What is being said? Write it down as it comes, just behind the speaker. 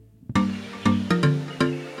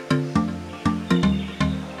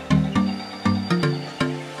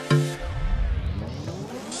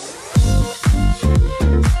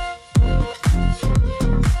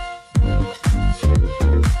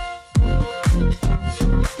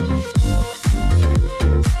Well,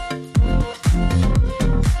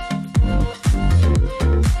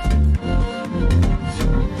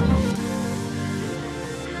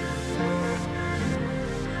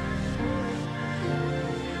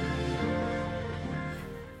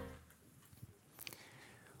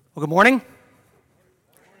 good morning.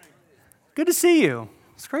 Good to see you.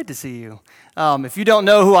 It's great to see you. If you don't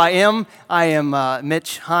know who I am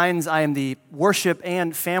Mitch Hines. I am the worship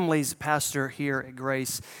and families pastor here at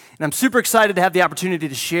Grace. And I'm super excited to have the opportunity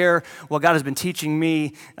to share what God has been teaching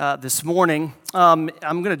me this morning. I'm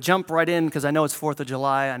going to jump right in because I know it's 4th of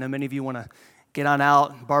July. I know many of you want to get on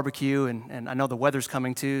out, barbecue, and I know the weather's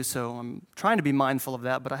coming too, so I'm trying to be mindful of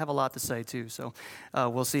that, but I have a lot to say too, so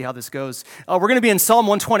we'll see how this goes. We're going to be in Psalm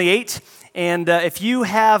 128, and if you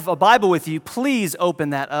have a Bible with you, please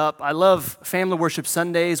open that up. I love Family Worship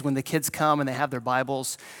Sundays when the kids come and they have their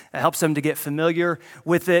Bibles. It helps them to get familiar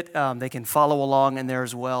with it. They can follow along in there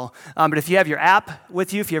as well. But if you have your app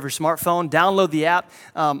with you, if you have your smartphone, download the app.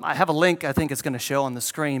 I have a link I think it's going to show on the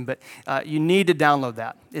screen, but you need to download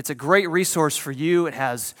that. It's a great resource for you. It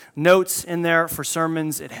has notes in there for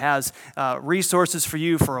sermons. It has resources for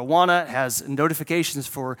you for Awana. It has notifications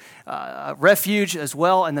for Refuge as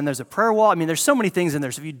well. And then there's a prayer wall. I mean, there's so many things in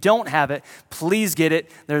there. So if you don't have it, please get it.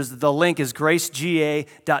 The link is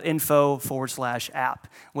gracega.info/app.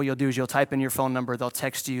 What you'll do is you'll type in your phone number. They'll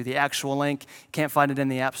text you the actual link. Can't find it in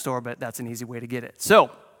the App Store, but that's an easy way to get it.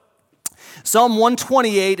 So Psalm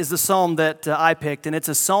 128 is the psalm that I picked, and it's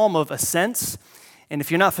a psalm of ascents. And if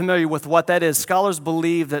you're not familiar with what that is, scholars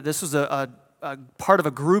believe that this was a part of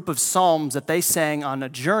a group of psalms that they sang on a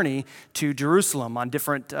journey to Jerusalem on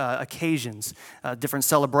different occasions, different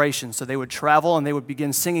celebrations. So they would travel and they would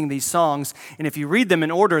begin singing these songs. And if you read them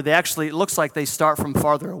in order, it looks like they start from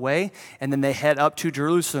farther away and then they head up to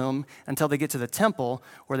Jerusalem until they get to the temple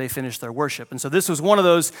where they finish their worship. And so this was one of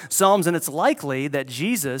those psalms, and it's likely that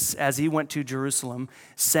Jesus, as he went to Jerusalem,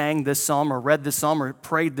 sang this psalm or read this psalm or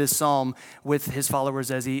prayed this psalm with his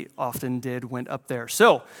followers as he often did, went up there.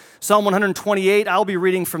 So Psalm 128, I'll be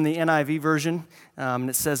reading from the NIV version, and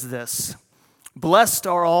it says this: "Blessed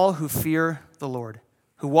are all who fear the Lord,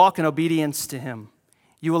 who walk in obedience to him.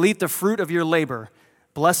 You will eat the fruit of your labor.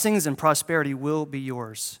 Blessings and prosperity will be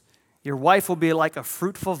yours. Your wife will be like a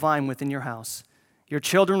fruitful vine within your house. Your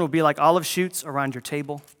children will be like olive shoots around your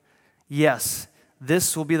table. Yes,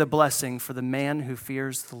 this will be the blessing for the man who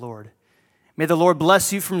fears the Lord. May the Lord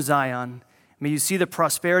bless you from Zion. May you see the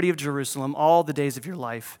prosperity of Jerusalem all the days of your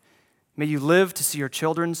life. May you live to see your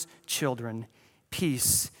children's children.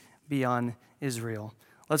 Peace be on Israel."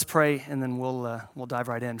 Let's pray, and then we'll dive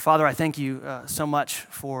right in. Father, I thank you so much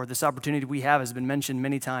for this opportunity we have, has been mentioned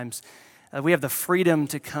many times. We have the freedom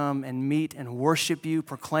to come and meet and worship you,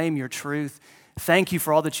 proclaim your truth. Thank you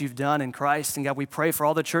for all that you've done in Christ. And God, we pray for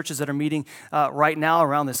all the churches that are meeting right now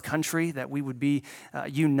around this country, that we would be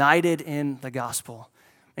united in the gospel.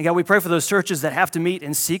 And God, we pray for those churches that have to meet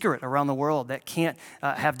in secret around the world, that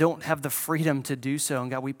don't have the freedom to do so. And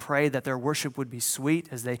God, we pray that their worship would be sweet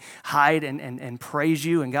as they hide and praise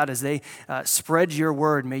you. And God, as they spread your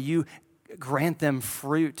word, may you grant them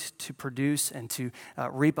fruit to produce and to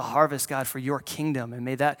reap a harvest, God, for your kingdom. And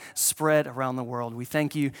may that spread around the world. We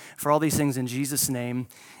thank you for all these things in Jesus' name.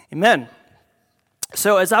 Amen.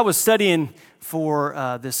 So as I was studying for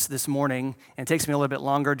this morning, and it takes me a little bit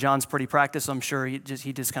longer. John's pretty practiced, so I'm sure he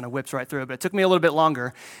just kind of whips right through it. But it took me a little bit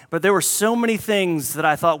longer. But there were so many things that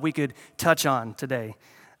I thought we could touch on today.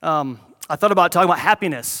 I thought about talking about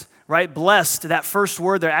happiness, right? Blessed, that first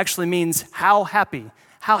word there actually means how happy.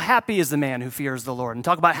 How happy is the man who fears the Lord? And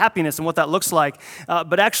talk about happiness and what that looks like.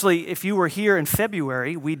 But actually, if you were here in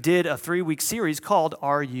February, we did a 3-week series called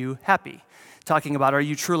Are You Happy? Talking about, are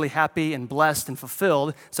you truly happy and blessed and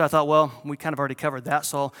fulfilled? So I thought, well, we kind of already covered that,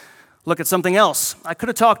 so I'll look at something else. I could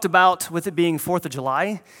have talked about, with it being 4th of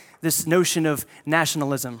July, this notion of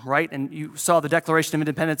nationalism, right? And you saw the Declaration of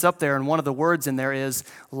Independence up there, and one of the words in there is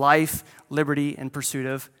life, liberty, and pursuit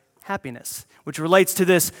of happiness, which relates to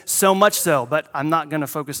this so much so, but I'm not going to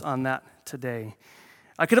focus on that today.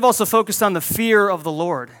 I could have also focused on the fear of the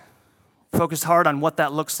Lord, focused hard on what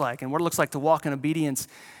that looks like and what it looks like to walk in obedience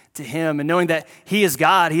to him, and knowing that he is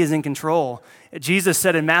God, he is in control. Jesus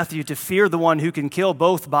said in Matthew to fear the one who can kill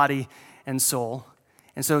both body and soul.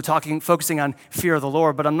 And so focusing on fear of the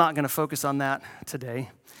Lord, but I'm not going to focus on that today.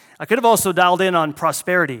 I could have also dialed in on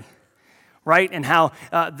prosperity, right? And how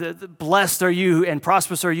the blessed are you and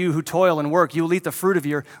prosperous are you who toil and work. You will eat the fruit of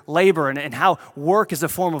your labor, and how work is a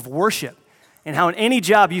form of worship. And how in any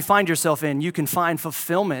job you find yourself in, you can find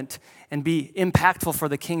fulfillment and be impactful for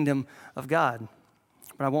the kingdom of God.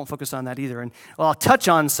 But I won't focus on that either. And I'll touch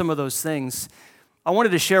on some of those things. I wanted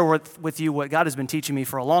to share with you what God has been teaching me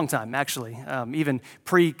for a long time, actually, even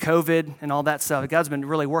pre-COVID and all that stuff. God's been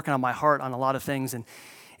really working on my heart on a lot of things,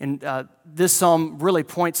 and this psalm really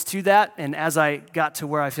points to that. And as I got to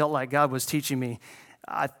where I felt like God was teaching me,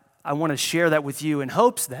 I want to share that with you in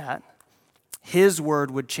hopes that His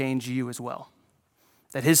word would change you as well,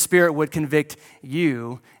 that His Spirit would convict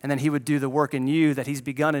you, and then He would do the work in you that He's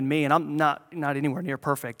begun in me. And I'm not anywhere near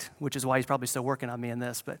perfect, which is why He's probably still working on me in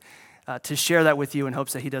this, but to share that with you in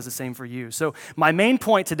hopes that He does the same for you. So my main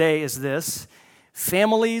point today is this: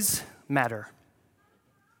 families matter.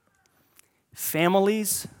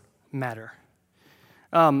 Families matter.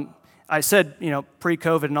 I said,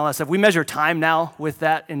 pre-COVID and all that stuff. We measure time now with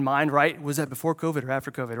that in mind, right? Was that before COVID or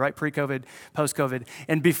after COVID, right? Pre-COVID, post-COVID.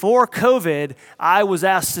 And before COVID, I was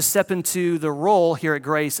asked to step into the role here at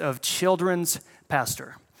Grace of children's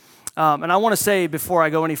pastor. And I want to say before I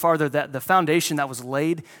go any farther that the foundation that was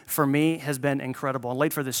laid for me has been incredible, and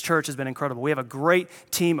laid for this church has been incredible. We have a great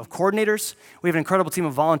team of coordinators. We have an incredible team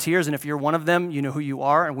of volunteers, and if you're one of them, you know who you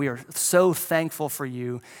are, and we are so thankful for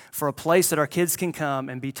you, for a place that our kids can come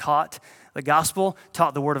and be taught the gospel,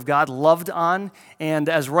 taught the word of God, loved on. And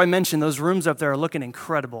as Roy mentioned, those rooms up there are looking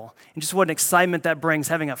incredible. And just what an excitement that brings,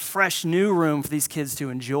 having a fresh new room for these kids to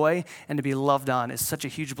enjoy and to be loved on is such a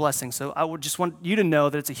huge blessing. So I would just want you to know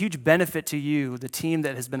that it's a huge benefit to you, the team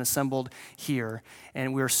that has been assembled here.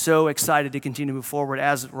 And we're so excited to continue to move forward.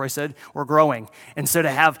 As Roy said, we're growing. And so to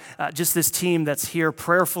have just this team that's here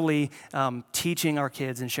prayerfully teaching our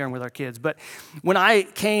kids and sharing with our kids. But when I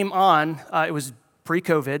came on, it was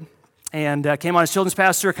pre-COVID, and came on as children's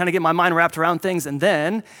pastor, kind of get my mind wrapped around things, and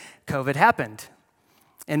then COVID happened.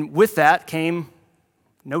 And with that came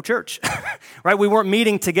no church, right? We weren't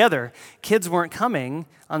meeting together. Kids weren't coming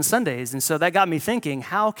on Sundays, and so that got me thinking,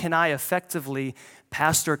 how can I effectively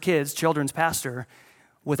pastor kids, children's pastor,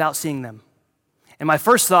 without seeing them? And my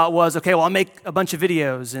first thought was, okay, well, I'll make a bunch of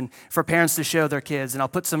videos and for parents to show their kids, and I'll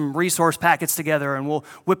put some resource packets together, and we'll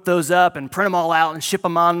whip those up and print them all out and ship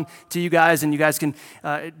them on to you guys, and you guys can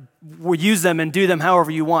use them and do them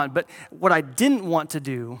however you want. But what I didn't want to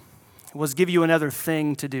do was give you another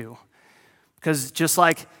thing to do. Because just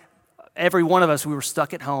like every one of us, we were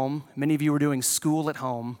stuck at home. Many of you were doing school at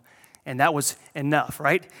home, and that was enough,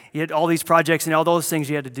 right? You had all these projects and all those things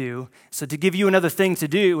you had to do. So to give you another thing to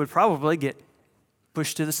do would probably get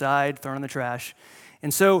pushed to the side, thrown in the trash.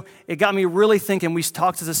 And so it got me really thinking. We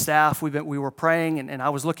talked as a staff, we were praying, and I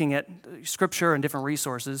was looking at scripture and different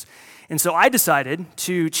resources. And so I decided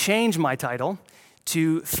to change my title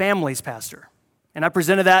to families pastor. And I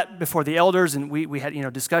presented that before the elders, and we had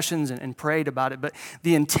discussions and prayed about it. But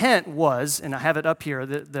the intent was, and I have it up here,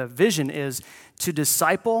 the vision is to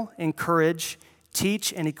disciple, encourage,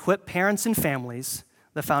 teach, and equip parents and families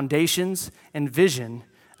the foundations and vision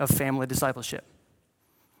of family discipleship.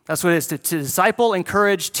 That's what it is, to disciple,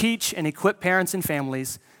 encourage, teach, and equip parents and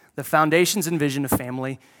families the foundations and vision of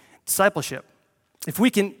family discipleship. If we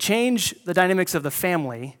can change the dynamics of the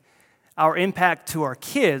family, our impact to our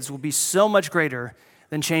kids will be so much greater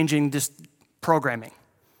than changing just programming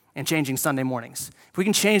and changing Sunday mornings. If we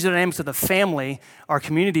can change the dynamics of the family, our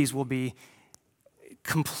communities will be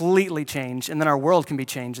completely changed, and then our world can be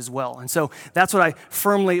changed as well. And so that's what I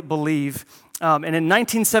firmly believe. And in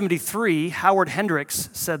 1973, Howard Hendricks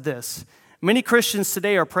said this: "Many Christians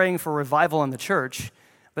today are praying for revival in the church,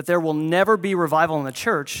 but there will never be revival in the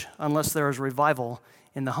church unless there is revival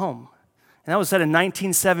in the home." And that was said in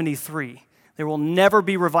 1973. There will never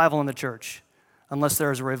be revival in the church unless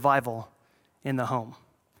there is a revival in the home.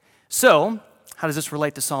 So, how does this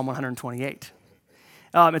relate to Psalm 128?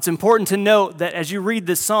 It's important to note that as you read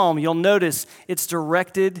this psalm, you'll notice it's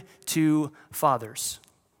directed to fathers.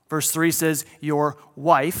 Verse 3 says, your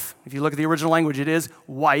wife. If you look at the original language, it is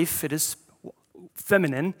wife. It is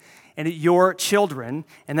feminine. And your children.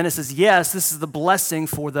 And then it says, yes, this is the blessing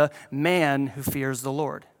for the man who fears the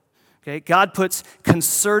Lord. Okay, God puts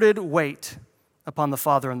concerted weight upon the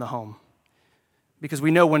father in the home. Because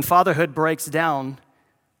we know when fatherhood breaks down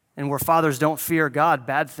and where fathers don't fear God,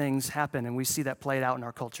 bad things happen. And we see that played out in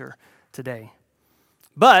our culture today.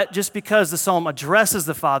 But just because the psalm addresses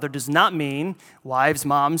the father does not mean wives,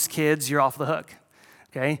 moms, kids, you're off the hook.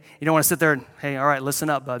 Okay? You don't want to sit there and, hey, all right, listen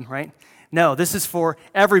up, bud, right? No, this is for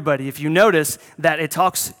everybody. If you notice that it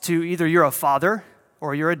talks to either you're a father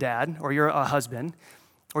or you're a dad or you're a husband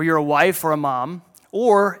or you're a wife or a mom,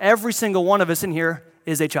 or every single one of us in here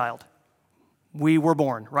is a child. We were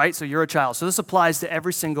born, right? So you're a child. So this applies to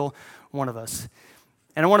every single one of us.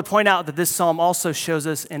 And I want to point out that this psalm also shows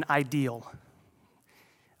us an ideal.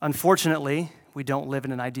 Unfortunately, we don't live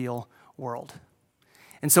in an ideal world.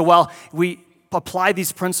 And so while we apply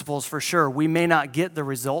these principles for sure, we may not get the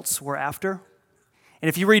results we're after. And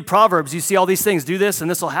if you read Proverbs, you see all these things, do this and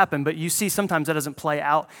this will happen, but you see sometimes that doesn't play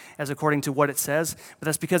out as according to what it says, but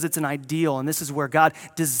that's because it's an ideal, and this is where God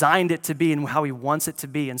designed it to be and how he wants it to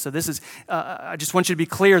be. And so this is, I just want you to be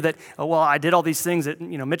clear that, well, I did all these things that,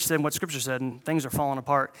 Mitch said and what Scripture said, and things are falling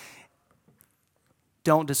apart.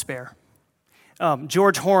 Don't despair.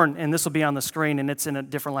 George Horn, and this will be on the screen, and it's in a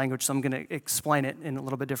different language, so I'm going to explain it in a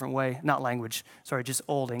little bit different way. Not language, sorry, just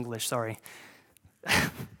old English, sorry.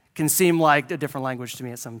 Can seem like a different language to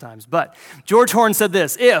me at sometimes. But George Horn said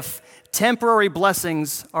this: if temporary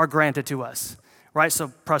blessings are granted to us, right? So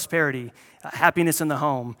prosperity, happiness in the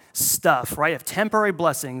home, stuff, right? If temporary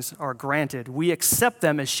blessings are granted, we accept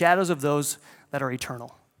them as shadows of those that are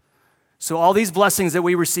eternal. So all these blessings that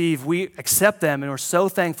we receive, we accept them and we're so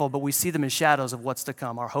thankful, but we see them as shadows of what's to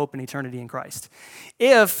come, our hope and eternity in Christ.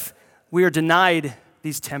 If we are denied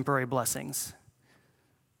these temporary blessings,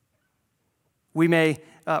 we may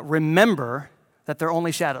remember that they're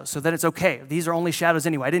only shadows, so that it's okay. These are only shadows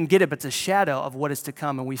anyway. I didn't get it, but it's a shadow of what is to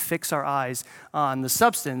come, and we fix our eyes on the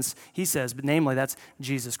substance, he says, but namely that's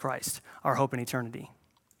Jesus Christ, our hope and eternity.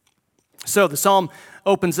 So the psalm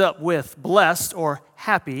opens up with, blessed or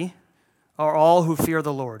happy are all who fear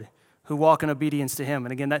the Lord, who walk in obedience to him.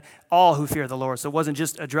 And again, that all who fear the Lord. So it wasn't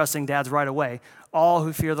just addressing dads right away. All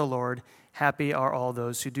who fear the Lord, happy are all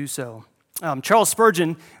those who do so. Charles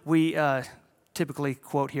Spurgeon, we typically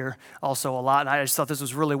quote here also a lot, and I just thought this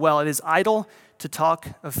was really well. It is idle to talk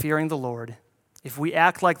of fearing the Lord if we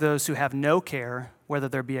act like those who have no care whether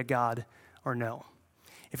there be a God or no.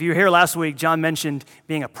 If you were here last week, John mentioned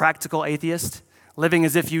being a practical atheist, living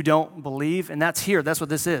as if you don't believe, and that's what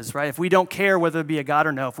this is, right? If we don't care whether there be a God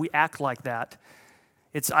or no, if we act like that,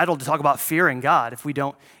 it's idle to talk about fearing God if we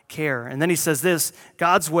don't care. And then he says this: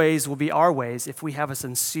 God's ways will be our ways if we have a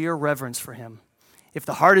sincere reverence for him. If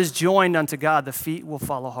the heart is joined unto God, the feet will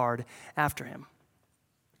follow hard after him.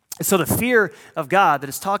 And so the fear of God that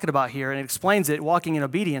it's talking about here, and it explains it, walking in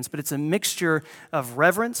obedience, but it's a mixture of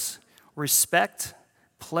reverence, respect,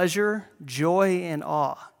 pleasure, joy, and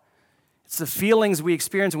awe. It's the feelings we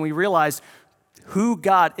experience when we realize who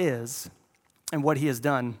God is and what he has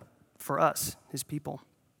done for us, his people.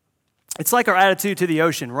 It's like our attitude to the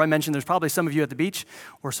ocean. Roy mentioned there's probably some of you at the beach.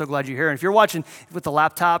 We're so glad you're here. And if you're watching with the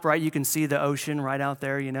laptop, right, you can see the ocean right out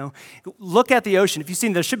there, Look at the ocean. If you've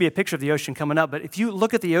seen, there should be a picture of the ocean coming up, but if you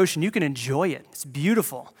look at the ocean, you can enjoy it. It's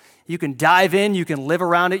beautiful. You can dive in, you can live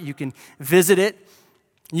around it, you can visit it,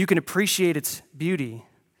 you can appreciate its beauty.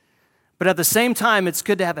 But at the same time, it's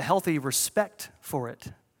good to have a healthy respect for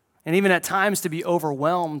it, and even at times to be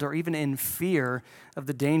overwhelmed or even in fear of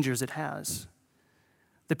the dangers it has.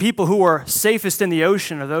 The people who are safest in the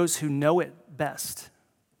ocean are those who know it best.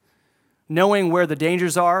 Knowing where the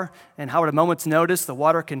dangers are and how at a moment's notice the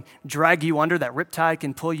water can drag you under, that riptide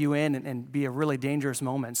can pull you in and be a really dangerous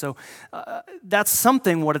moment. So that's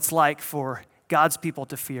something what it's like for God's people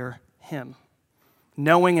to fear him,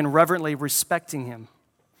 knowing and reverently respecting him.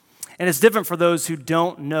 And it's different for those who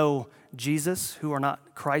don't know Jesus, who are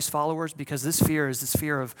not Christ followers, because this fear is this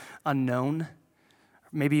fear of unknown,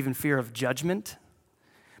 maybe even fear of judgment.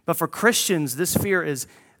 But for Christians, this fear is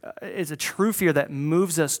a true fear that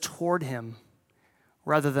moves us toward him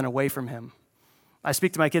rather than away from him. I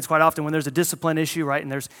speak to my kids quite often when there's a discipline issue, right?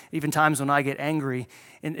 And there's even times when I get angry.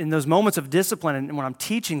 In those moments of discipline and when I'm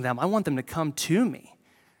teaching them, I want them to come to me,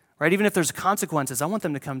 right? Even if there's consequences, I want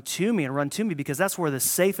them to come to me and run to me because that's where the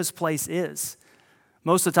safest place is.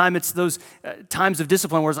 Most of the time, it's those times of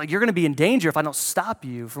discipline where it's like, you're going to be in danger if I don't stop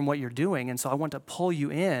you from what you're doing. And so I want to pull you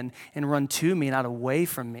in and run to me, not away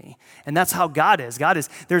from me. And that's how God is.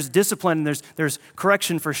 There's discipline and there's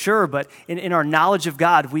correction for sure, but in our knowledge of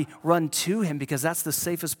God, we run to him because that's the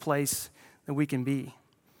safest place that we can be.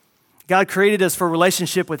 God created us for a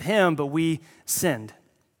relationship with him, but we sinned.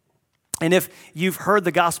 And if you've heard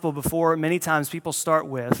the gospel before, many times people start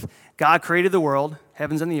with, God created the world,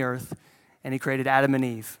 heavens and the earth, and he created Adam and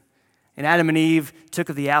Eve. And Adam and Eve took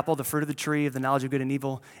of the apple, the fruit of the tree of the knowledge of good and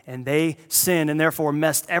evil, and they sinned and therefore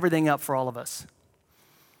messed everything up for all of us.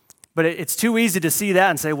 But it's too easy to see that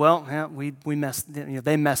and say, well, yeah, we messed,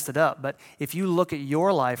 they messed it up. But if you look at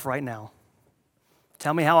your life right now,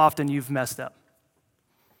 tell me how often you've messed up.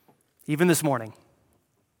 Even this morning,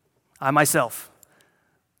 I myself,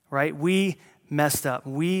 right? We messed up.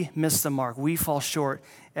 We missed the mark. We fall short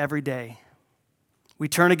every day. We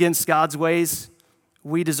turn against God's ways,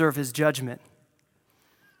 we deserve his judgment.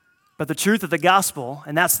 But the truth of the gospel,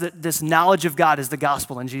 and that's this knowledge of God is the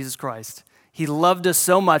gospel in Jesus Christ. He loved us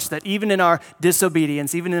so much that even in our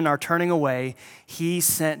disobedience, even in our turning away, he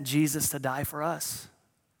sent Jesus to die for us.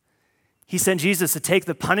 He sent Jesus to take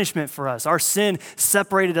the punishment for us. Our sin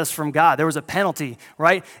separated us from God. There was a penalty,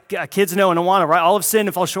 right? Kids know and Awana, right? All have sinned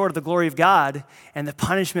and fall short of the glory of God. And the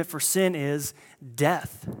punishment for sin is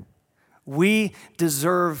death. We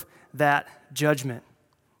deserve that judgment.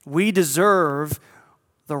 We deserve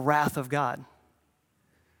the wrath of God.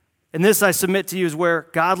 And this, I submit to you, is where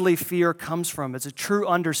godly fear comes from. It's a true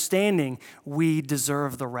understanding we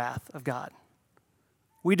deserve the wrath of God.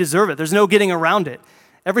 We deserve it. There's no getting around it.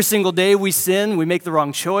 Every single day we sin, we make the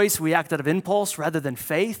wrong choice, we act out of impulse rather than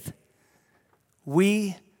faith.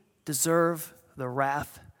 We deserve the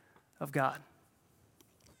wrath of God.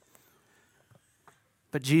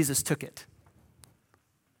 But Jesus took it.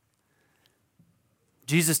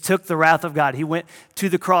 Jesus took the wrath of God. He went to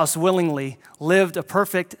the cross willingly, lived a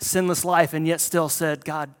perfect, sinless life, and yet still said,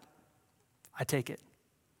 God, I take it.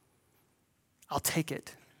 I'll take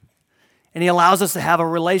it. And he allows us to have a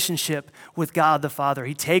relationship with God the Father.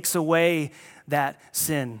 He takes away that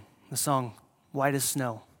sin. The song, White as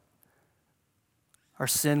Snow. Our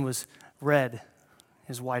sin was red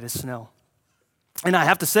as white as snow. And I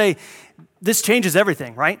have to say, this changes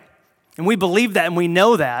everything, right? And we believe that and we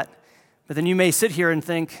know that. But then you may sit here and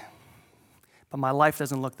think, but my life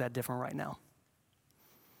doesn't look that different right now.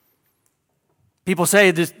 People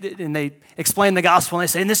say this, and they explain the gospel, and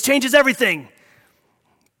they say, and this changes everything.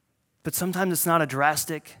 But sometimes it's not a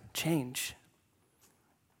drastic change,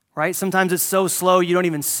 right? Sometimes it's so slow you don't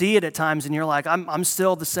even see it at times, and you're like, I'm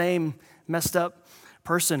still the same messed up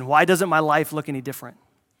person. Why doesn't my life look any different?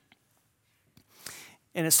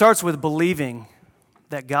 And it starts with believing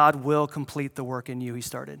that God will complete the work in you he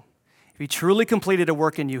started. If he truly completed a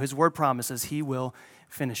work in you, his word promises he will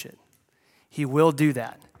finish it. He will do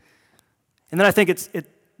that. And then I think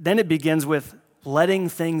it begins with letting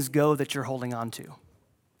things go that you're holding on to.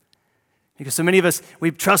 Because so many of us,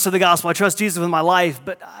 we've trusted the gospel. I trust Jesus with my life,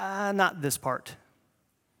 but not this part.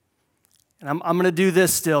 And I'm going to do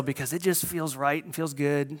this still because it just feels right and feels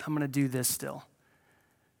good. I'm going to do this still.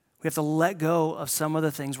 We have to let go of some of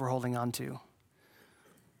the things we're holding on to.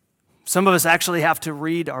 Some of us actually have to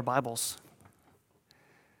read our Bibles.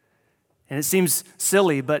 And it seems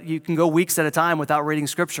silly, but you can go weeks at a time without reading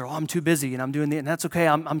Scripture. Oh, I'm too busy and I'm doing and that's okay.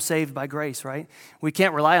 I'm saved by grace, right? We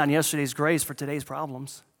can't rely on yesterday's grace for today's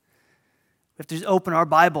problems. We have to just open our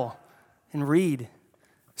Bible and read.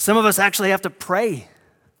 Some of us actually have to pray,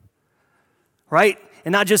 right?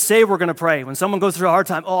 And not just say we're going to pray. When someone goes through a hard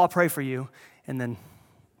time, oh, I'll pray for you, and then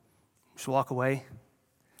just walk away.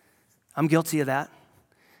 I'm guilty of that.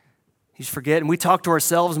 You just forget, and we talk to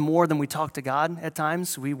ourselves more than we talk to God at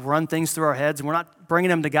times. We run things through our heads, and we're not bringing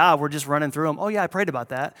them to God. We're just running through them. Oh, yeah, I prayed about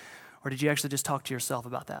that. Or did you actually just talk to yourself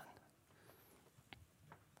about that?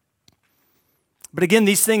 But again,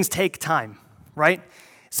 these things take time, right?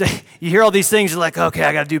 So you hear all these things, you're like, okay,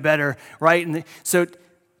 I got to do better, right? And so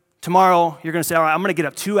tomorrow, you're going to say, all right, I'm going to get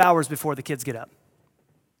up 2 hours before the kids get up.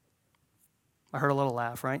 I heard a little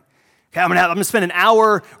laugh, right? Okay, I'm going to spend an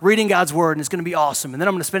hour reading God's word, and it's going to be awesome. And then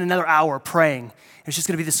I'm going to spend another hour praying. It's just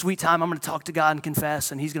going to be the sweet time. I'm going to talk to God and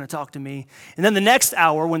confess, and he's going to talk to me. And then the next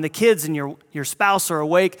hour, when the kids and your spouse are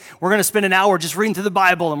awake, we're going to spend an hour just reading through the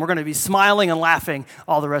Bible, and we're going to be smiling and laughing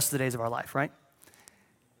all the rest of the days of our life, right?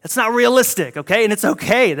 That's not realistic, okay? And it's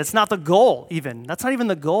okay. That's not the goal, even. That's not even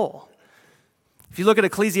the goal. If you look at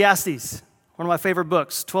Ecclesiastes, one of my favorite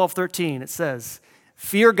books, 12:13, it says,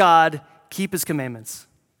 fear God, keep his commandments.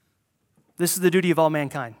 This is the duty of all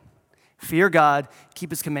mankind. Fear God, keep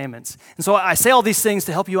his commandments. And so I say all these things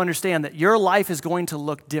to help you understand that your life is going to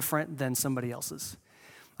look different than somebody else's.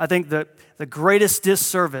 I think that the greatest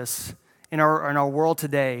disservice in our world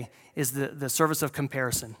today is the service of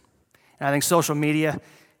comparison. And I think social media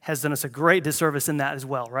has done us a great disservice in that as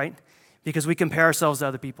well, right? Because we compare ourselves to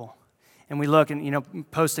other people. And we look and,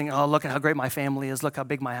 posting, oh, look at how great my family is. Look how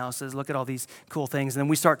big my house is. Look at all these cool things. And then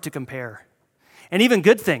we start to compare. And even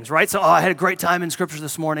good things, right? So, I had a great time in Scripture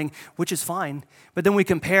this morning, which is fine. But then we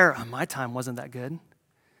compare, my time wasn't that good.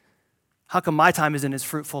 How come my time isn't as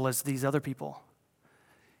fruitful as these other people?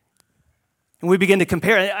 And we begin to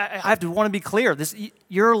compare. I have to want to be clear.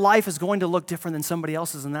 Your life is going to look different than somebody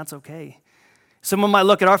else's, and that's okay. Someone might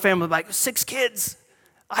look at our family like, 6 kids.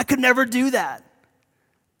 I could never do that.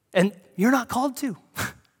 And you're not called to.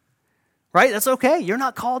 Right? That's okay. You're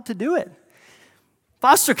not called to do it.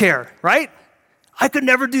 Foster care, right? I could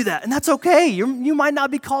never do that. And that's okay. You might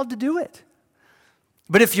not be called to do it.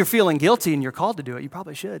 But if you're feeling guilty and you're called to do it, you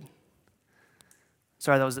probably should.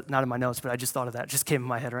 Sorry, that was not in my notes, but I just thought of that. It just came in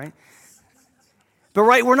my head, right?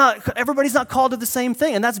 But everybody's not called to the same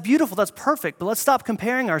thing, and that's beautiful, that's perfect. But let's stop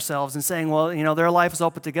comparing ourselves and saying, well, their life is all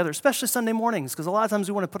put together, especially Sunday mornings, because a lot of times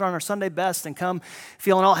we want to put on our Sunday best and come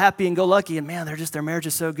feeling all happy and go lucky, and man, their marriage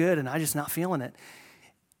is so good, and I'm just not feeling it.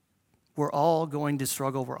 We're all going to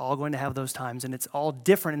struggle, we're all going to have those times, and it's all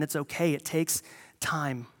different, and it's okay, it takes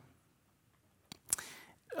time.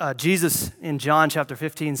 Jesus in John chapter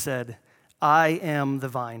 15 said, I am the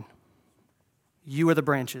vine, you are the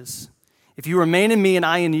branches. If you remain in me and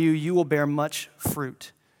I in you, you will bear much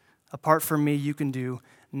fruit. Apart from me, you can do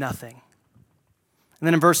nothing. And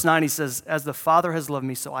then in verse 9, he says, as the Father has loved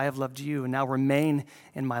me, so I have loved you, and now remain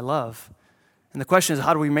in my love. And the question is,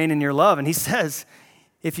 how do we remain in your love? And he says,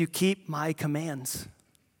 if you keep my commands,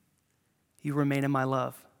 you remain in my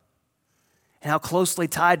love. And how closely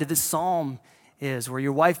tied to this psalm is, where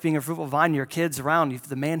your wife being a fruitful vine, your kids around you,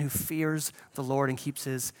 the man who fears the Lord and keeps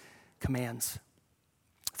his commands.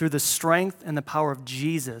 Through the strength and the power of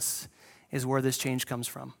Jesus is where this change comes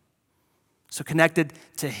from. So connected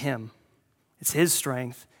to him. It's his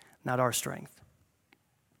strength, not our strength.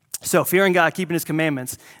 So fearing God, keeping his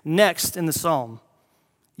commandments. Next in the psalm,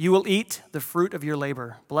 you will eat the fruit of your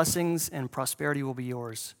labor. Blessings and prosperity will be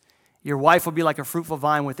yours. Your wife will be like a fruitful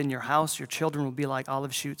vine within your house. Your children will be like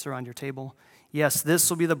olive shoots around your table. Yes, this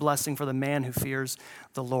will be the blessing for the man who fears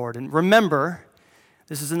the Lord. And remember,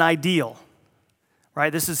 this is an ideal. Right?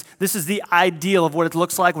 This is the ideal of what it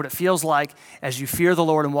looks like, what it feels like as you fear the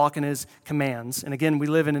Lord and walk in his commands. And again, we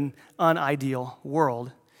live in an unideal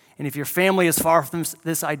world. And if your family is far from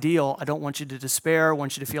this ideal, I don't want you to despair. I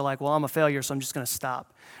want you to feel like, well, I'm a failure, so I'm just going to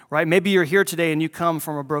stop. Right? Maybe you're here today and you come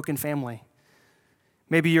from a broken family.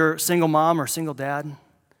 Maybe you're a single mom or single dad.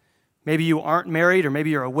 Maybe you aren't married, or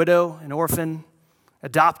maybe you're a widow, an orphan,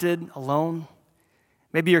 adopted, alone.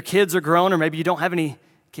 Maybe your kids are grown, or maybe you don't have any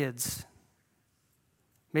kids.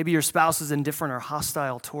 Maybe your spouse is indifferent or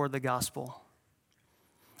hostile toward the gospel.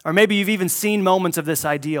 Or maybe you've even seen moments of this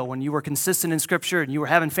ideal when you were consistent in Scripture and you were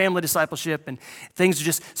having family discipleship and things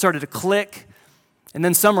just started to click. And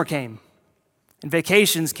then summer came and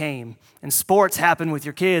vacations came and sports happened with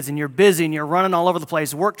your kids and you're busy and you're running all over the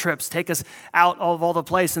place. Work trips take us out of all the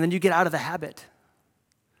place, and then you get out of the habit.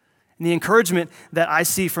 And the encouragement that I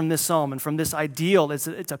see from this psalm and from this ideal is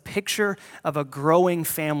that it's a picture of a growing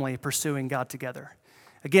family pursuing God together.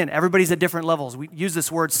 Again, everybody's at different levels. We use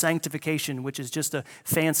this word sanctification, which is just a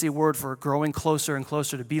fancy word for growing closer and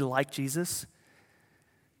closer to be like Jesus.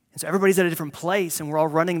 And so everybody's at a different place, and we're all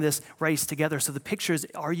running this race together. So the picture is,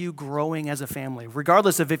 are you growing as a family?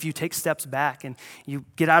 Regardless of if you take steps back and you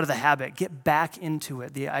get out of the habit, get back into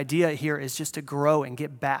it. The idea here is just to grow and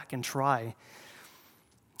get back and try.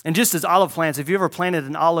 And just as olive plants, if you ever planted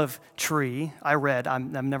an olive tree, I've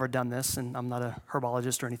never done this, and I'm not a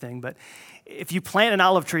herbologist or anything, but if you plant an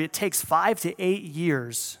olive tree, it takes 5 to 8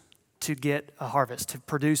 years to get a harvest, to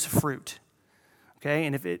produce fruit. Okay,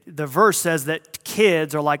 and the verse says that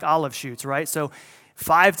kids are like olive shoots, right? So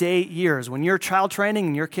 5 to 8 years. When you're child training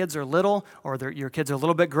and your kids are little, or your kids are a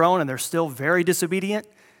little bit grown and they're still very disobedient,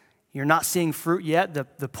 you're not seeing fruit yet.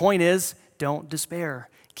 The point is, don't despair.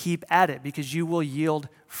 Keep at it, because you will yield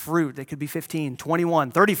fruit. They could be 15,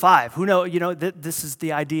 21, 35. Who knows? This is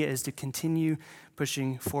the idea, is to continue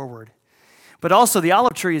pushing forward. But also, the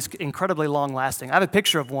olive tree is incredibly long-lasting. I have a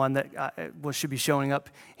picture of one that should be showing up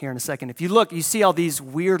here in a second. If you look, you see all these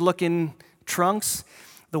weird-looking trunks.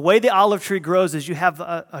 The way the olive tree grows is you have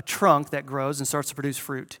a trunk that grows and starts to produce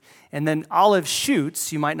fruit. And then olive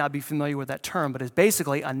shoots, you might not be familiar with that term, but it's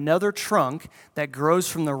basically another trunk that grows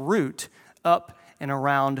from the root up and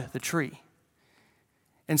around the tree.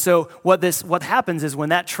 And so what happens is when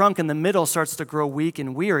that trunk in the middle starts to grow weak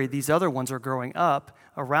and weary, these other ones are growing up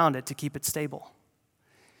around it to keep it stable.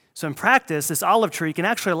 So in practice, this olive tree can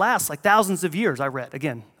actually last like thousands of years. I read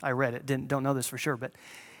it, don't know this for sure, but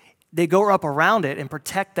they go up around it and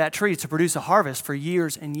protect that tree to produce a harvest for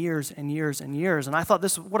years and years and years and years. And I thought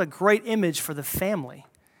what a great image for the family.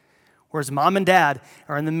 Whereas mom and dad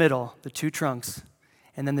are in the middle, the two trunks,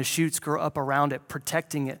 and then the shoots grow up around it,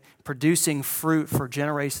 protecting it, producing fruit for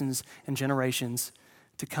generations and generations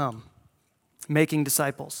to come, making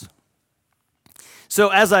disciples. So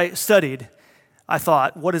as I studied, I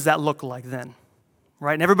thought, what does that look like then?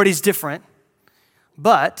 Right? And everybody's different,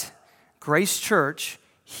 but Grace Church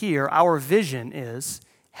here, our vision is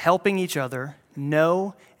helping each other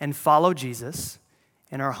know and follow Jesus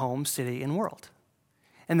in our home, city, and world.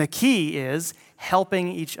 And the key is helping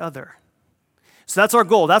each other. So that's our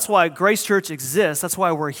goal. That's why Grace Church exists. That's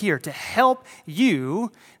why we're here, to help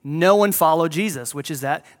you know and follow Jesus, which is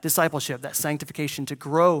that discipleship, that sanctification, to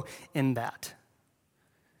grow in that.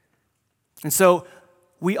 And so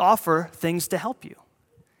we offer things to help you.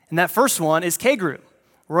 And that first one is K group.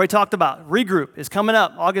 Roy talked about. Regroup is coming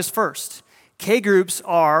up August 1st. K groups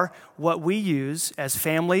are what we use as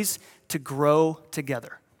families to grow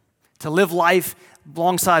together, to live life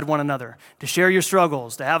alongside one another, to share your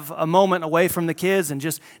struggles, to have a moment away from the kids and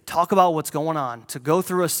just talk about what's going on, to go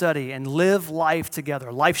through a study and live life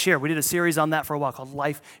together. Life Share. We did a series on that for a while called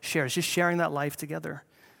Life Share. It's just sharing that life together.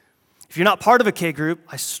 If you're not part of a K group,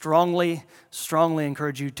 I strongly, strongly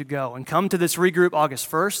encourage you to go and come to this regroup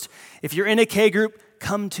August 1st. If you're in a K group,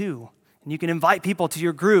 come too. And you can invite people to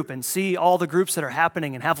your group and see all the groups that are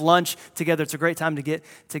happening and have lunch together. It's a great time to get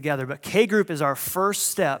together. But K group is our first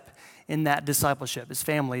step in that discipleship, as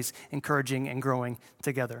families encouraging and growing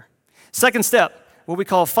together. Second step, what we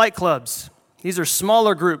call fight clubs. These are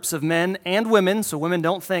smaller groups of men and women, so women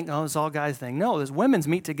don't think, oh, it's all guys thing. No, there's women's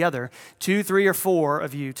meet together, 2, 3, or 4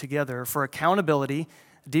 of you together for accountability,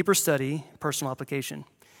 deeper study, personal application.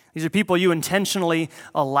 These are people you intentionally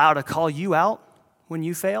allow to call you out when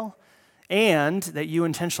you fail, and that you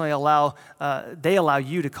intentionally allow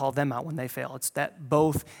you to call them out when they fail. It's that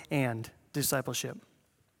both and discipleship.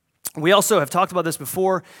 We also have talked about this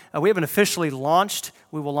before. We haven't officially launched.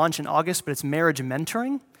 We will launch in August, but it's marriage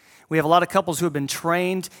mentoring. We have a lot of couples who have been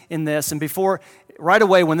trained in this, and before, right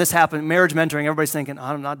away when this happened, marriage mentoring, everybody's thinking,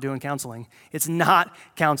 I'm not doing counseling. It's not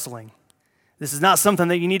counseling. This is not something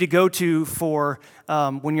that you need to go to for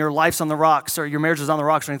when your life's on the rocks or your marriage is on the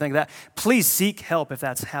rocks or anything like that. Please seek help if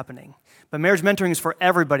that's happening. But marriage mentoring is for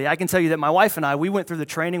everybody. I can tell you that my wife and I, we went through the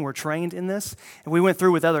training, we're trained in this, and we went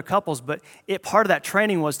through with other couples, but part of that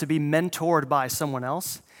training was to be mentored by someone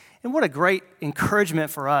else. And what a great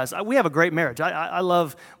encouragement for us. We have a great marriage. I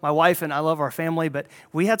love my wife and I love our family, but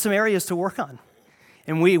we had some areas to work on.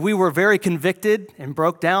 And we were very convicted and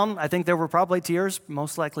broke down. I think there were probably tears,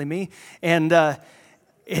 most likely me. And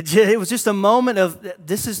it was just a moment of,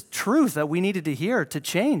 this is truth that we needed to hear to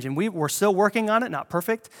change. And we're still working on it, not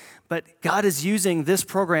perfect, but God is using this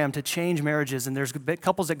program to change marriages. And there's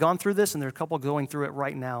couples that have gone through this, and there's a couple going through it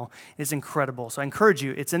right now. It's incredible. So I encourage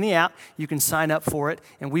you, it's in the app. You can sign up for it.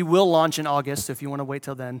 And we will launch in August. So if you want to wait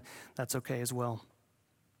till then, that's okay as well.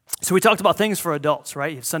 So we talked about things for adults,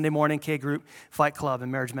 right? You have Sunday morning, K group, fight club, and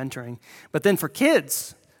marriage mentoring. But then for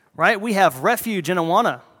kids, right, we have Refuge and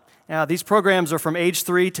Awana. Now, these programs are from age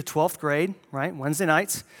 3 to 12th grade, right, Wednesday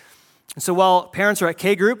nights. And so while parents are at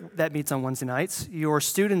K group, that meets on Wednesday nights, your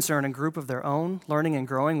students are in a group of their own, learning and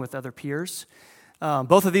growing with other peers.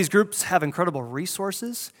 Both of these groups have incredible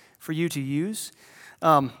resources for you to use.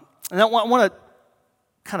 And I want to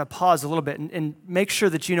kind of pause a little bit and make sure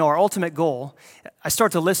that you know our ultimate goal. I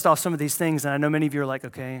start to list off some of these things, and I know many of you are like,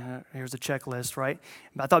 okay, here's a checklist, right?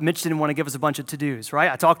 I thought Mitch didn't want to give us a bunch of to-dos,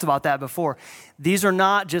 right? I talked about that before. These are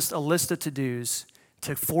not just a list of to-dos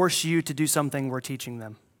to force you to do something we're teaching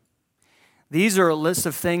them. These are a list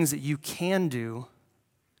of things that you can do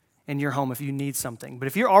in your home if you need something. But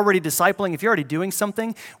if you're already discipling, if you're already doing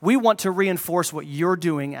something, we want to reinforce what you're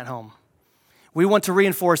doing at home. We want to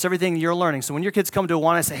reinforce everything you're learning. So when your kids come to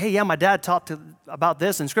Awana and say, hey, yeah, my dad talked about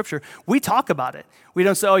this in Scripture, we talk about it. We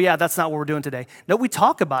don't say, oh, yeah, that's not what we're doing today. No, we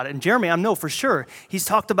talk about it. And Jeremy, I know for sure, he's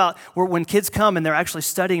talked about when kids come and they're actually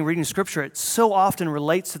studying and reading Scripture, it so often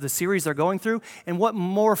relates to the series they're going through, and what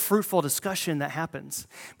more fruitful discussion that happens.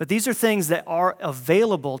 But these are things that are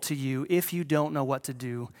available to you if you don't know what to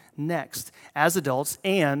do next as adults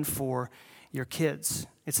and for your kids.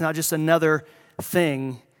 It's not just another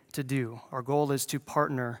thing to do. Our goal is to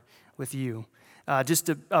partner with you. Just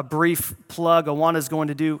a brief plug, Awana is going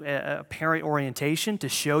to do a parent orientation to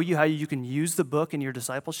show you how you can use the book in your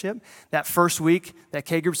discipleship. That first week that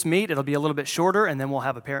K groups meet, it'll be a little bit shorter, and then we'll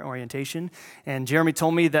have a parent orientation. And Jeremy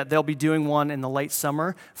told me that they'll be doing one in the late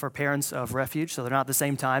summer for parents of Refuge, so they're not at the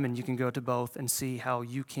same time, and you can go to both and see how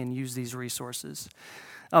you can use these resources.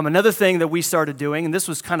 Another thing that we started doing, and this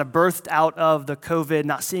was kind of birthed out of the COVID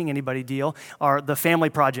not seeing anybody deal, are the family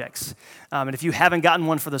projects. And if you haven't gotten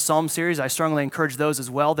one for the Psalm series, I strongly encourage those as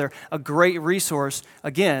well. They're a great resource,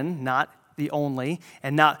 again, not the only,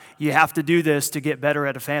 and not you have to do this to get better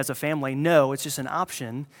as a family. No, it's just an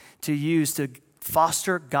option to use to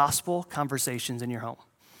foster gospel conversations in your home.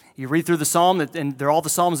 You read through the psalm, and they're all the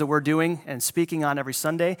psalms that we're doing and speaking on every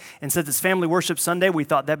Sunday. And since it's Family Worship Sunday, we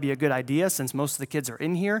thought that'd be a good idea since most of the kids are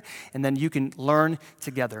in here, and then you can learn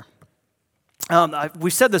together.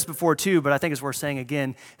 We've said this before too, but I think it's worth saying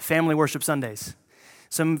again, Family Worship Sundays.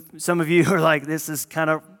 Some of you are like, this is kind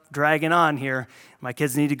of dragging on here. My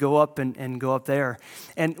kids need to go up and go up there.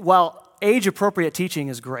 And while age-appropriate teaching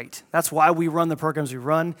is great. That's why we run the programs we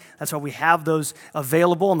run. That's why we have those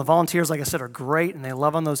available. And the volunteers, like I said, are great, and they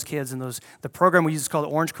love on those kids. And the program we use is called the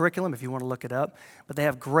Orange Curriculum, if you want to look it up. But they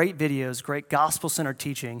have great videos, great gospel-centered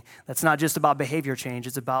teaching that's not just about behavior change.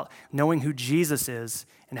 It's about knowing who Jesus is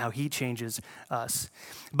and how he changes us.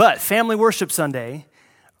 But Family Worship Sunday,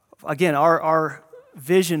 again, our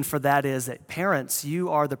vision for that is that parents, you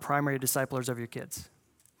are the primary disciplers of your kids.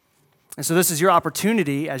 And so this is your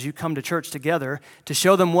opportunity as you come to church together to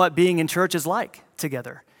show them what being in church is like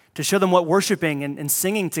together, to show them what worshiping and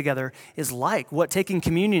singing together is like, what taking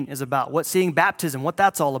communion is about, what seeing baptism, what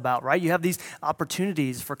that's all about, right? You have these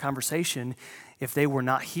opportunities for conversation. If they were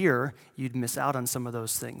not here, you'd miss out on some of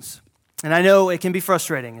those things. And I know it can be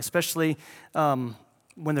frustrating, especially when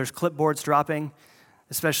there's clipboards dropping,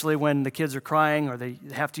 especially when the kids are crying or they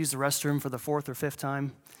have to use the restroom for the 4th or 5th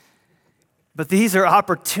time. But these are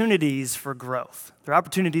opportunities for growth. They're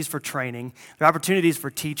opportunities for training. They're opportunities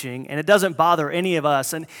for teaching. And it doesn't bother any of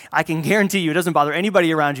us. And I can guarantee you it doesn't bother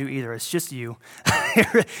anybody around you either. It's just you.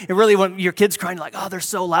 It really, when your kid's crying, you're like, oh, they're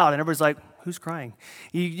so loud. And everybody's like, who's crying?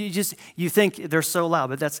 You think they're so loud,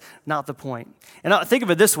 but that's not the point. And think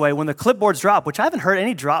of it this way. When the clipboards drop, which I haven't heard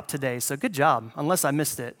any drop today, so good job, unless I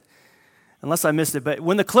missed it. But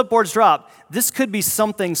when the clipboards drop, this could be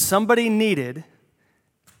something somebody needed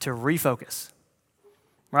to refocus,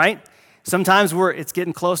 right? Sometimes it's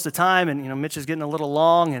getting close to time, and Mitch is getting a little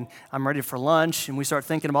long, and I'm ready for lunch, and we start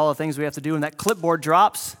thinking of all the things we have to do, and that clipboard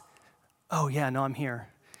drops. Oh yeah, no, I'm here,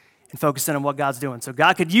 and focusing on what God's doing. So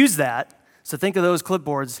God could use that. So think of those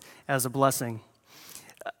clipboards as a blessing.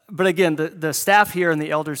 But again, the staff here and the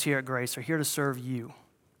elders here at Grace are here to serve you.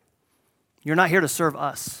 You're not here to serve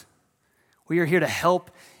us. We are here to help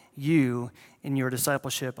you in your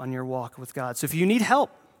discipleship on your walk with God. So if you need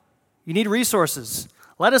help, you need resources,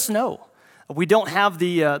 let us know. We don't have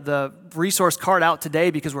the resource card out today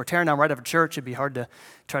because we're tearing down right after church. It'd be hard to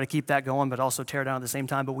try to keep that going, but also tear down at the same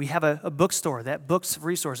time. But we have a bookstore that books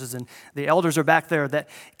resources, and the elders are back there that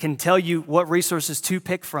can tell you what resources to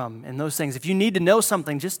pick from and those things. If you need to know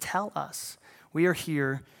something, just tell us. We are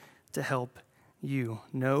here to help you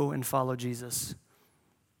know and follow Jesus.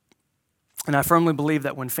 And I firmly believe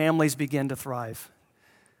that when families begin to thrive,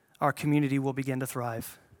 our community will begin to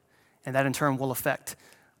thrive. And that in turn will affect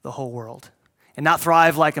the whole world. And not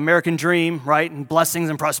thrive like American dream, right? And blessings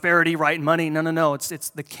and prosperity, right? And money. No. It's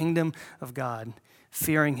the kingdom of God,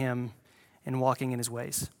 fearing him and walking in his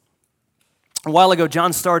ways. A while ago,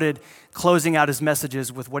 John started closing out his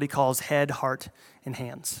messages with what he calls head, heart, and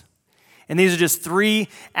hands. And these are just 3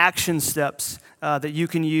 action steps that you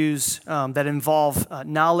can use that involve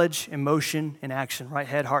knowledge, emotion, and action, right?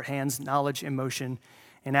 Head, heart, hands, knowledge, emotion,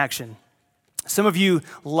 and action. Some of you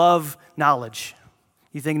love knowledge.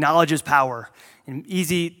 You think knowledge is power and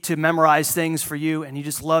easy to memorize things for you, and you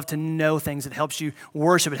just love to know things. It helps you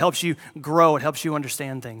worship. It helps you grow. It helps you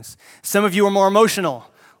understand things. Some of you are more emotional,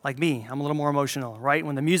 like me. I'm a little more emotional, right?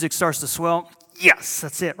 When the music starts to swell, yes,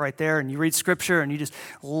 that's it right there. And you read scripture, and you just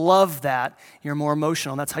love that. You're more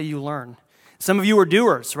emotional, and that's how you learn. Some of you are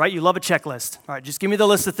doers, right? You love a checklist. All right, just give me the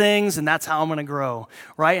list of things, and that's how I'm going to grow,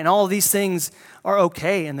 right? And all of these things are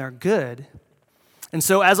okay, and they're good. And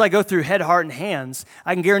so as I go through head, heart, and hands,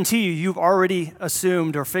 I can guarantee you've already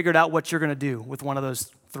assumed or figured out what you're going to do with one of those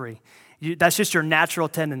 3. That's just your natural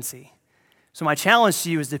tendency. So my challenge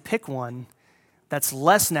to you is to pick one that's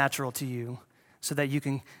less natural to you so that you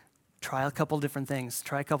can try a couple different things,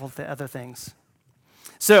 try a couple other things.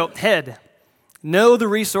 So head, know the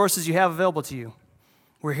resources you have available to you.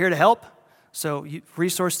 We're here to help. So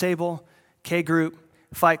resource table, K group,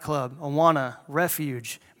 Fight Club, Awana,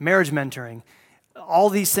 Refuge, marriage mentoring. All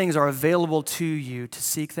these things are available to you to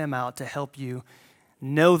seek them out, to help you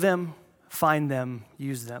know them, find them,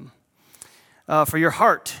 use them. For your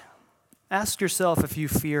heart, ask yourself if you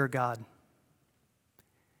fear God.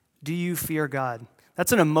 Do you fear God?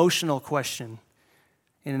 That's an emotional question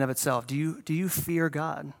in and of itself. Do you fear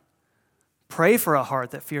God? Pray for a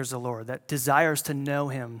heart that fears the Lord, that desires to know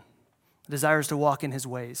him, desires to walk in his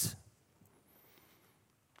ways.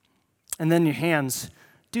 And then your hands,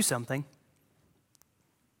 do something.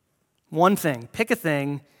 One thing, pick a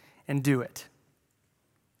thing and do it.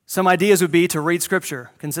 Some ideas would be to read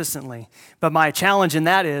scripture consistently, but my challenge in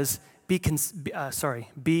that is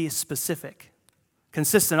be specific.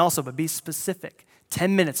 Consistent also, but be specific.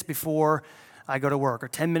 10 minutes before I go to work, or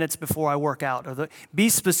 10 minutes before I work out, or be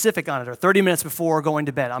specific on it, or 30 minutes before going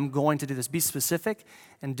to bed. I'm going to do this. Be specific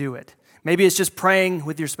and do it. Maybe it's just praying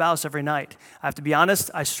with your spouse every night. I have to be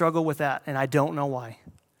honest, I struggle with that, and I don't know why.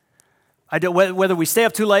 Whether we stay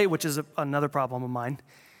up too late, which is another problem of mine,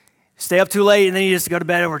 stay up too late and then you just go to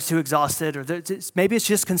bed or we're too exhausted. Or maybe it's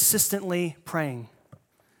just consistently praying.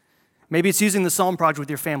 Maybe it's using the Psalm Project with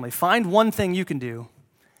your family. Find one thing you can do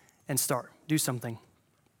and start. Do something.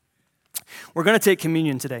 We're going to take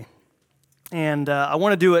communion today. And I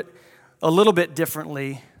want to do it a little bit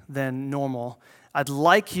differently than normal. I'd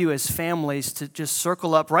like you as families to just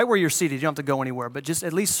circle up right where you're seated. You don't have to go anywhere, but just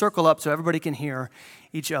at least circle up so everybody can hear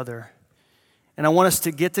each other. And I want us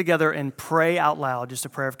to get together and pray out loud, just a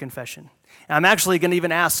prayer of confession. And I'm actually going to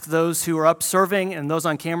even ask those who are up serving and those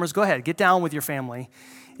on cameras, go ahead, get down with your family.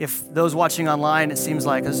 If those watching online, it seems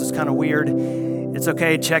like this is kind of weird, it's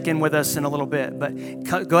okay, check in with us in a little bit. But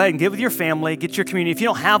go ahead and get with your family, get your community. If you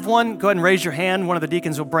don't have one, go ahead and raise your hand. One of the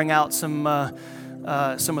deacons will bring out some of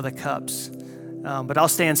the cups. But I'll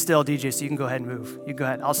stand still, DJ, so you can go ahead and move. You go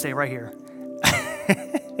ahead. I'll stay right here.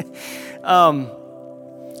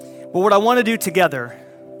 But what I want to do together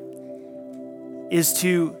is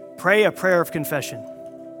to pray a prayer of confession.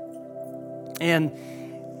 And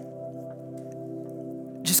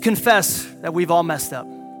just confess that we've all messed up,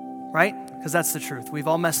 right? Because that's the truth. We've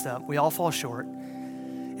all messed up. We all fall short.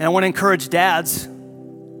 And I want to encourage dads,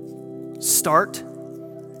 start,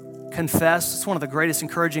 confess. It's one of the greatest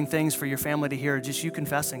encouraging things for your family to hear, just you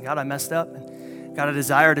confessing, God, I messed up. And God, I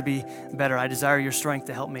desire to be better. I desire your strength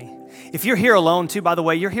to help me. If you're here alone too, by the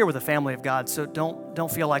way, you're here with the family of God, so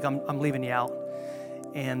don't feel like I'm leaving you out.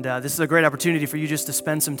 And this is a great opportunity for you just to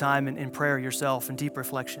spend some time in prayer yourself and deep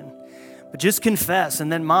reflection. But just confess, and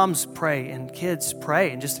then moms pray, and kids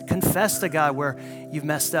pray, and just confess to God where you've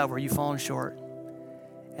messed up, where you've fallen short.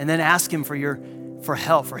 And then ask Him for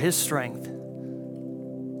help, for His strength.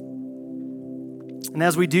 And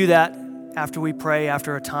as we do that, after we pray,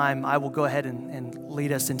 after a time, I will go ahead and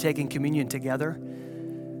lead us in taking communion together.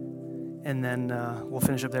 And then we'll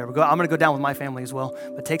finish up there. I'm going to go down with my family as well.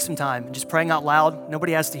 But take some time and just praying out loud.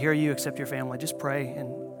 Nobody has to hear you except your family. Just pray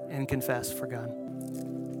and confess for God.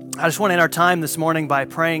 I just want to end our time this morning by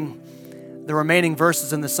praying the remaining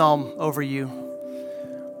verses in the psalm over you.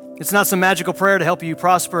 It's not some magical prayer to help you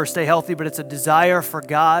prosper or stay healthy, but it's a desire for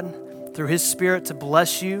God through His Spirit to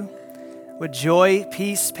bless you with joy,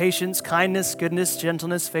 peace, patience, kindness, goodness,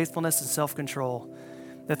 gentleness, faithfulness, and self-control.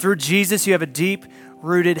 That through Jesus you have a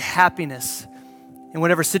deep-rooted happiness in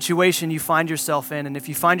whatever situation you find yourself in. And if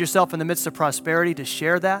you find yourself in the midst of prosperity, to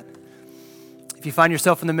share that. If you find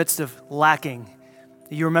yourself in the midst of lacking,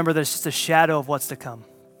 you remember that it's just a shadow of what's to come.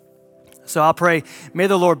 So I'll pray, may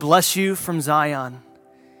the Lord bless you from Zion.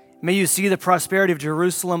 May you see the prosperity of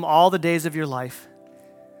Jerusalem all the days of your life.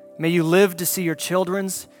 May you live to see your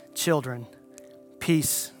children's children.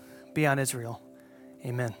 Peace be on Israel.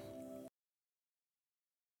 Amen.